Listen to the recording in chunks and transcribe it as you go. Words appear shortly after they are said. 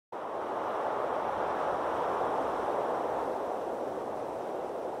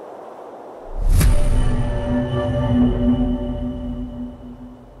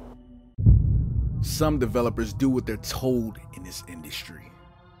Some developers do what they're told in this industry.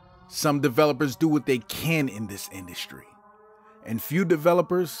 Some developers do what they can in this industry. And few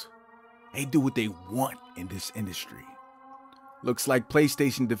developers, they do what they want in this industry. Looks like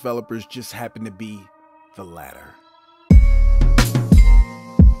PlayStation developers just happen to be the latter.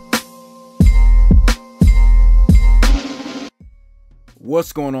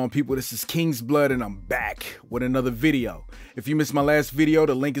 What's going on, people? This is KingsBlood and I'm back with another video. If you missed my last video,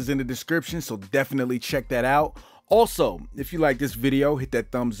 the link is in the description, so definitely check that out. Also, if you like this video, hit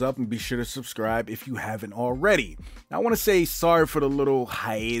that thumbs up and be sure to subscribe if you haven't already. Now, I want to say sorry for the little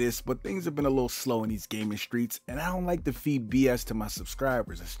hiatus, but things have been a little slow in these gaming streets, and I don't like to feed BS to my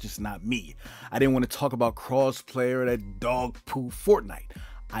subscribers. It's just not me. I didn't want to talk about crossplay or that dog poo Fortnite.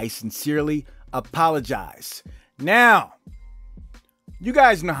 I sincerely apologize. Now, you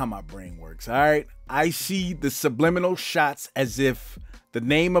guys know how my brain works, all right? I see the subliminal shots as if the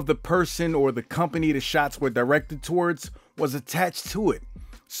name of the person or the company the shots were directed towards was attached to it.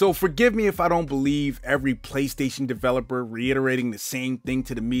 So forgive me if I don't believe every PlayStation developer reiterating the same thing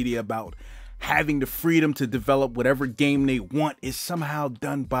to the media about having the freedom to develop whatever game they want is somehow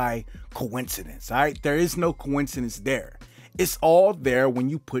done by coincidence, all right? There is no coincidence there. It's all there when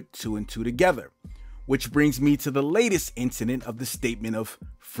you put two and two together. Which brings me to the latest incident of the statement of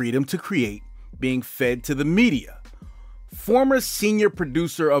freedom to create being fed to the media. Former senior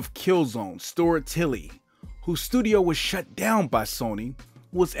producer of Killzone, Stuart Tilley, whose studio was shut down by Sony,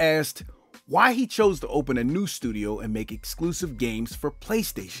 was asked why he chose to open a new studio and make exclusive games for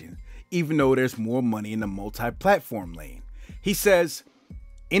PlayStation, even though there's more money in the multi-platform lane. He says,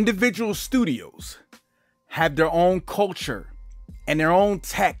 individual studios have their own culture and their own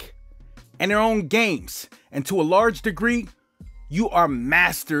tech and their own games, and to a large degree, you are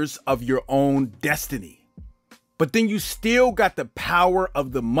masters of your own destiny. But then you still got the power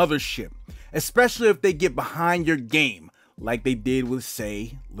of the mothership, especially if they get behind your game, like they did with,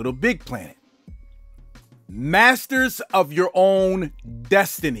 say, Little Big Planet. Masters of your own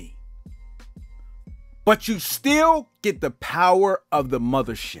destiny. But you still get the power of the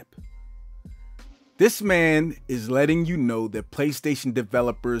mothership. This man is letting you know that PlayStation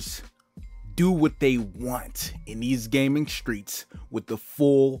developers do what they want in these gaming streets with the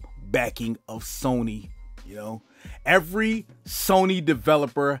full backing of Sony. You know, every Sony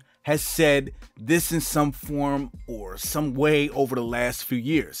developer has said this in some form or some way over the last few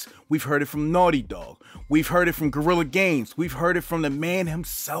years. We've heard it from Naughty Dog. We've heard it from Guerrilla Games. We've heard it from the man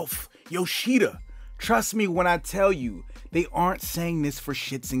himself, Yoshida. Trust me when I tell you, they aren't saying this for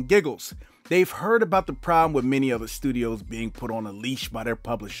shits and giggles. They've heard about the problem with many other studios being put on a leash by their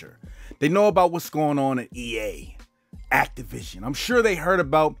publisher. They know about what's going on at EA, Activision. I'm sure they heard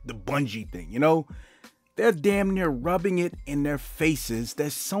about the Bungie thing, you know? They're damn near rubbing it in their faces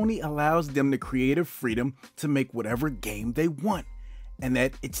that Sony allows them the creative freedom to make whatever game they want. And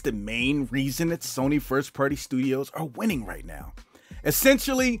that it's the main reason that Sony first-party studios are winning right now.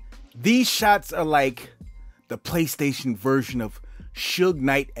 Essentially, these shots are like the PlayStation version of Suge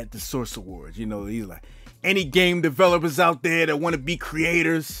Knight at the Source Awards. You know, he's like, any game developers out there that want to be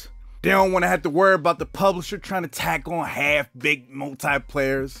creators, they don't want to have to worry about the publisher trying to tack on half-baked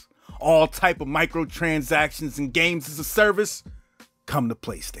multiplayers, all type of microtransactions and games as a service. Come to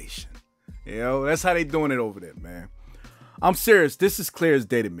PlayStation. You know, that's how they doing it over there, man. I'm serious. This is clear as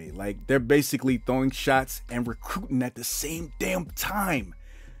day to me. Like, they're basically throwing shots and recruiting at the same damn time.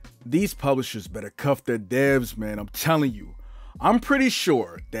 These publishers better cuff their devs, man. I'm telling you. I'm pretty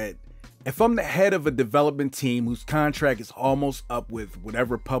sure that if I'm the head of a development team whose contract is almost up with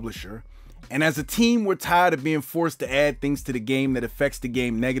whatever publisher, and as a team we're tired of being forced to add things to the game that affects the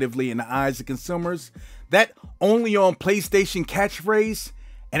game negatively in the eyes of consumers, that only on PlayStation catchphrase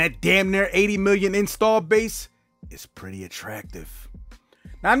and that damn near 80 million install base is pretty attractive.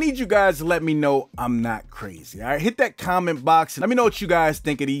 Now, I need you guys to let me know I'm not crazy, all right? Hit that comment box and let me know what you guys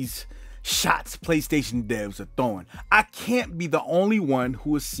think of these shots PlayStation devs are throwing. I can't be the only one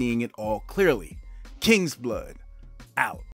who is seeing it all clearly. KingsBlood, out.